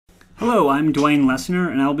Hello, I'm Dwayne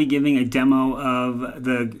Lesner, and I'll be giving a demo of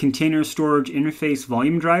the Container Storage Interface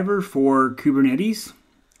Volume Driver for Kubernetes.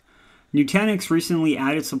 Nutanix recently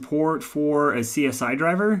added support for a CSI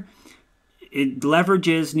driver. It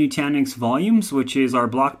leverages Nutanix volumes, which is our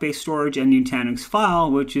block-based storage, and Nutanix file,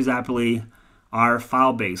 which is aptly our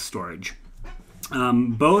file-based storage.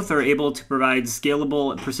 Both are able to provide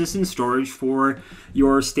scalable, persistent storage for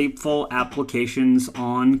your stateful applications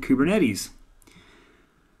on Kubernetes.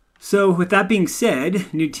 So with that being said,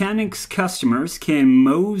 Nutanix customers can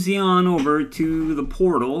mosey on over to the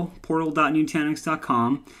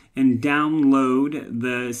portal.nutanix.com, and download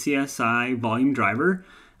the CSI volume driver.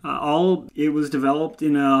 It was developed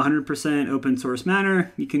in a 100% open source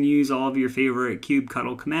manner. You can use all of your favorite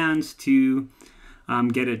kubectl commands to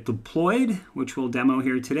get it deployed, which we'll demo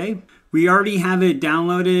here today. We already have it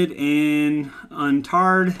downloaded and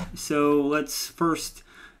untarred, so let's first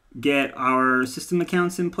get our system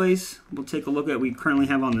accounts in place. We'll take a look at what we currently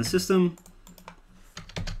have on the system.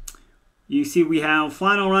 You see we have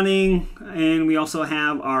Flannel running, and we also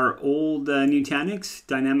have our old Nutanix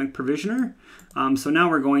dynamic provisioner. So now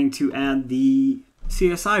we're going to add the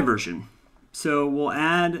CSI version. So we'll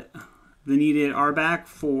add the needed RBAC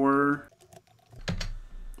for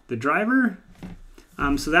the driver.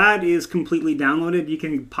 So that is completely downloaded. You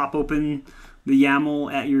can pop open the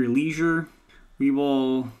YAML at your leisure. We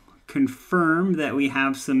will confirm that we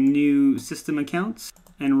have some new system accounts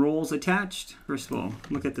and roles attached. First of all,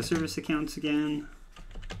 look at the service accounts again.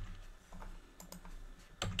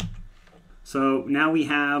 So now we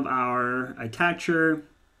have our attacher,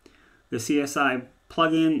 the CSI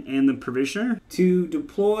plugin, and the provisioner. To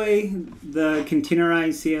deploy the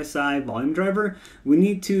containerized CSI volume driver, we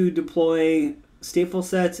need to deploy stateful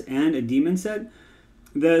sets and a daemon set.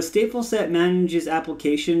 The stateful set manages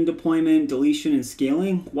application deployment, deletion, and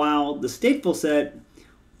scaling, while the stateful set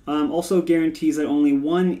also guarantees that only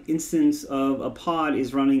one instance of a pod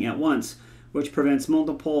is running at once, which prevents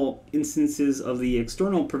multiple instances of the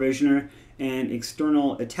external provisioner and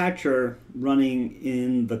external attacher running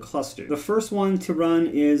in the cluster. The first one to run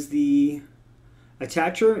is the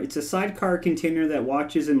attacher. It's a sidecar container that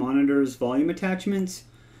watches and monitors volume attachments,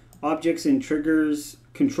 objects and triggers,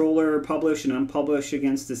 controller, publish and unpublish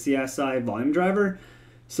against the CSI volume driver.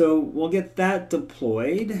 So we'll get that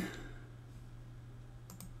deployed.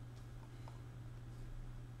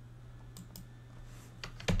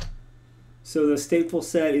 So the stateful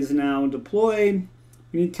set is now deployed.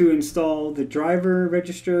 We need to install the driver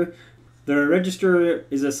register. The register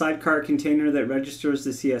is a sidecar container that registers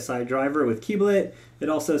the CSI driver with kubelet. It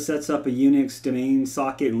also sets up a Unix domain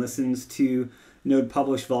socket and listens to node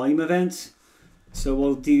publish volume events. So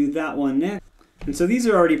we'll do that one next. And so these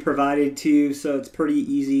are already provided to you, so it's pretty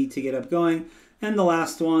easy to get up going. And the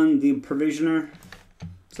last one, the provisioner,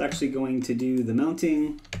 it's actually going to do the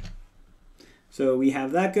mounting. So we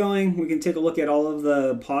have that going. We can take a look at all of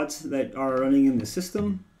the pods that are running in the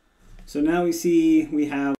system. So now we see we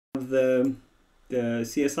have the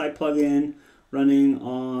CSI plugin running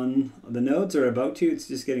on the nodes, or about to. It's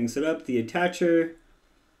just getting set up. The attacher,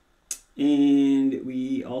 and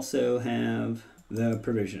we also have the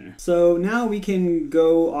provisioner. So now we can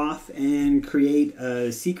go off and create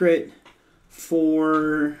a secret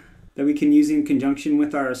that we can use in conjunction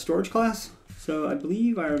with our storage class. So I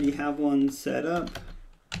believe I already have one set up.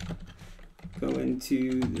 Go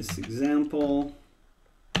into this example.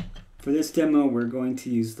 For this demo, we're going to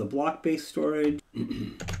use the block-based storage.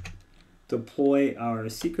 Deploy our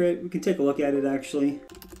secret. We can take a look at it actually.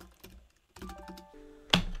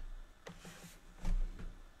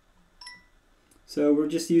 So we're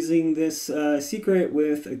just using this secret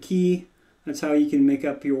with a key. That's how you can make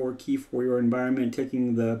up your key for your environment,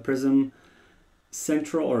 taking the Prism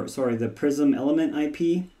the Prism element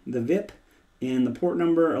IP, the VIP, and the port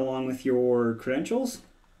number along with your credentials.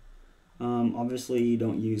 Obviously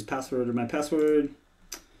don't use password or my password.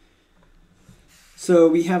 So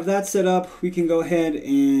we have that set up. We can go ahead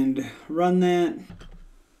and run that.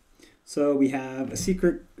 So we have a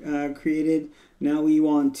secret created. Now we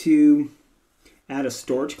want to add a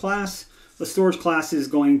storage class. The storage class is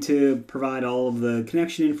going to provide all of the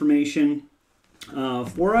connection information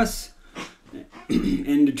for us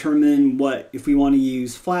and determine if we want to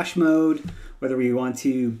use flash mode, whether we want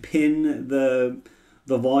to pin the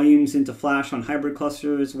volumes into flash on hybrid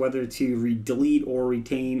clusters, whether to delete or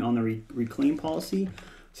retain on the reclaim policy.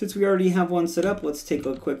 Since we already have one set up, let's take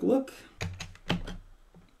a quick look.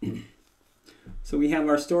 So we have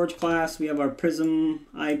our storage class, we have our Prism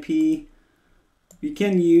IP. You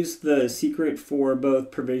can use the secret for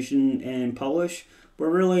both provision and publish.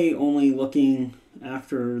 We're really only looking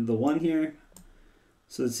after the one here.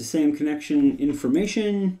 So it's the same connection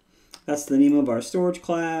information. That's the name of our storage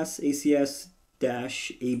class, ACS-ABS.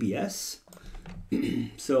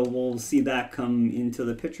 So we'll see that come into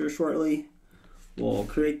the picture shortly. We'll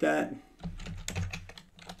create that.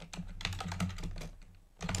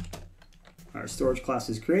 Our storage class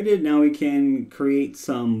is created. Now we can create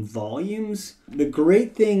some volumes. The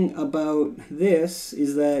great thing about this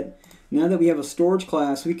is that now that we have a storage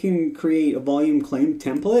class, we can create a volume claim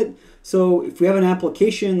template. So if we have an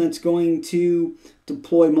application that's going to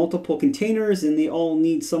deploy multiple containers and they all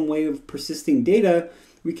need some way of persisting data,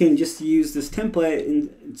 we can just use this template,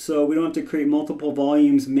 and so we don't have to create multiple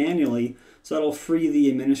volumes manually. So that'll free the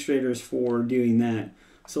administrators for doing that.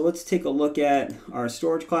 So let's take a look at our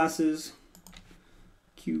storage classes.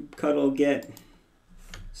 kubectl get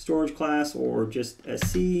storage class, or just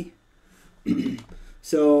SC.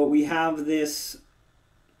 So we have this,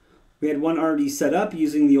 we had one already set up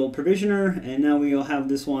using the old provisioner, and now we'll have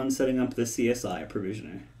this one setting up the CSI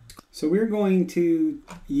provisioner. So we're going to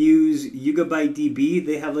use YugaByte DB.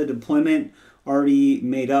 They have a deployment already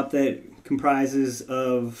made up that comprises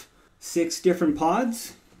of 6 different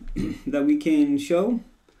pods that we can show.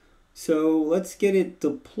 So let's get it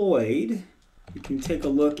deployed. We can take a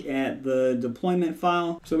look at the deployment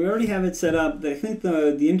file. So we already have it set up. I think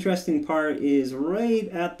the interesting part is right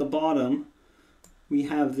at the bottom. We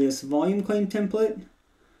have this volume claim template.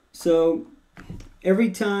 So every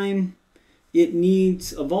time it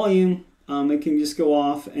needs a volume, it can just go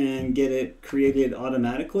off and get it created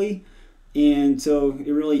automatically. And so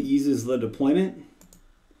it really eases the deployment.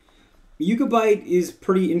 YugaByte is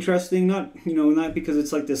pretty interesting, not because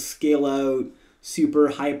it's like this scale out, super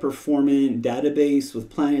high performant database with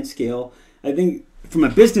planet scale. I think from a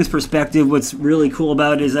business perspective, what's really cool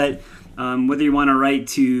about it is that whether you want to write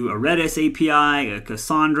to a Redis API, a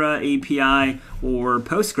Cassandra API, or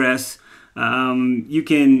Postgres, you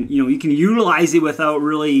can utilize it without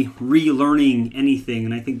really relearning anything.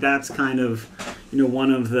 And I think that's kind of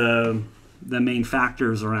one of the main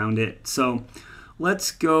factors around it. So let's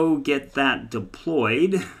go get that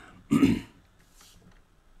deployed.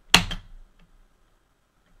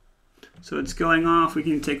 So it's going off. We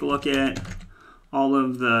can take a look at all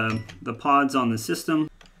of the pods on the system.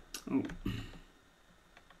 Oh.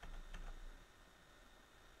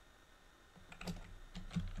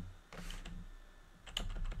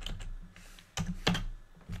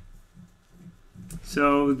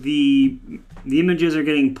 So the images are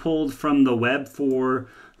getting pulled from the web for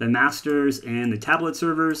the masters and the tablet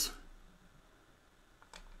servers.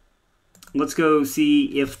 Let's go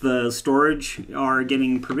see if the storage are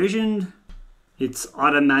getting provisioned. It's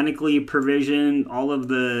automatically provisioned all of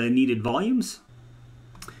the needed volumes.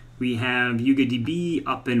 We have YugaDB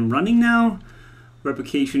up and running now.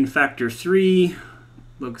 Replication factor 3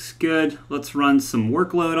 looks good. Let's run some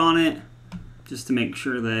workload on it just to make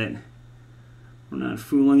sure that we're not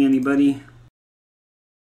fooling anybody.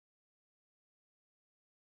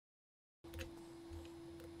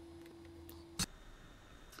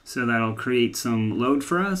 So that'll create some load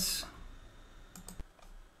for us.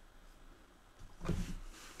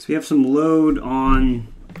 So we have some load on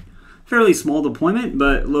fairly small deployment,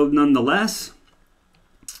 but load nonetheless.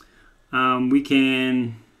 We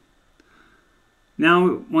can,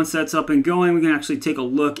 now once that's up and going, we can actually take a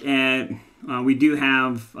look at, we do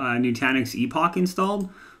have Nutanix Epoch installed.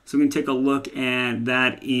 So we can take a look at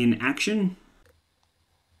that in action.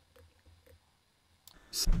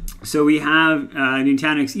 So we have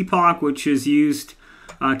Nutanix Epoch, which is used,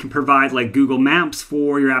 can provide like Google Maps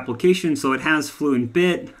for your application. So it has Fluent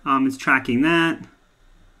Bit, it's tracking that.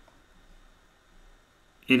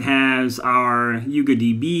 It has our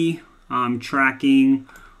YugaDB tracking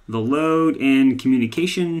the load and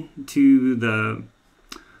communication to the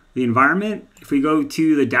environment. If we go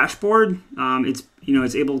to the dashboard, it's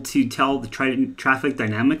able to tell the traffic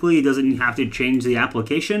dynamically. It doesn't have to change the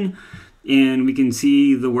application. And we can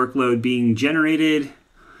see the workload being generated.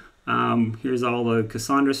 Here's all the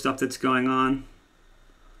Cassandra stuff that's going on.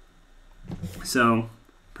 So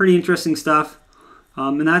pretty interesting stuff.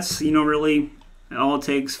 And that's really all it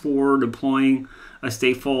takes for deploying a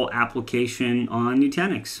stateful application on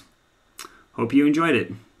Nutanix. Hope you enjoyed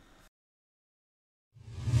it.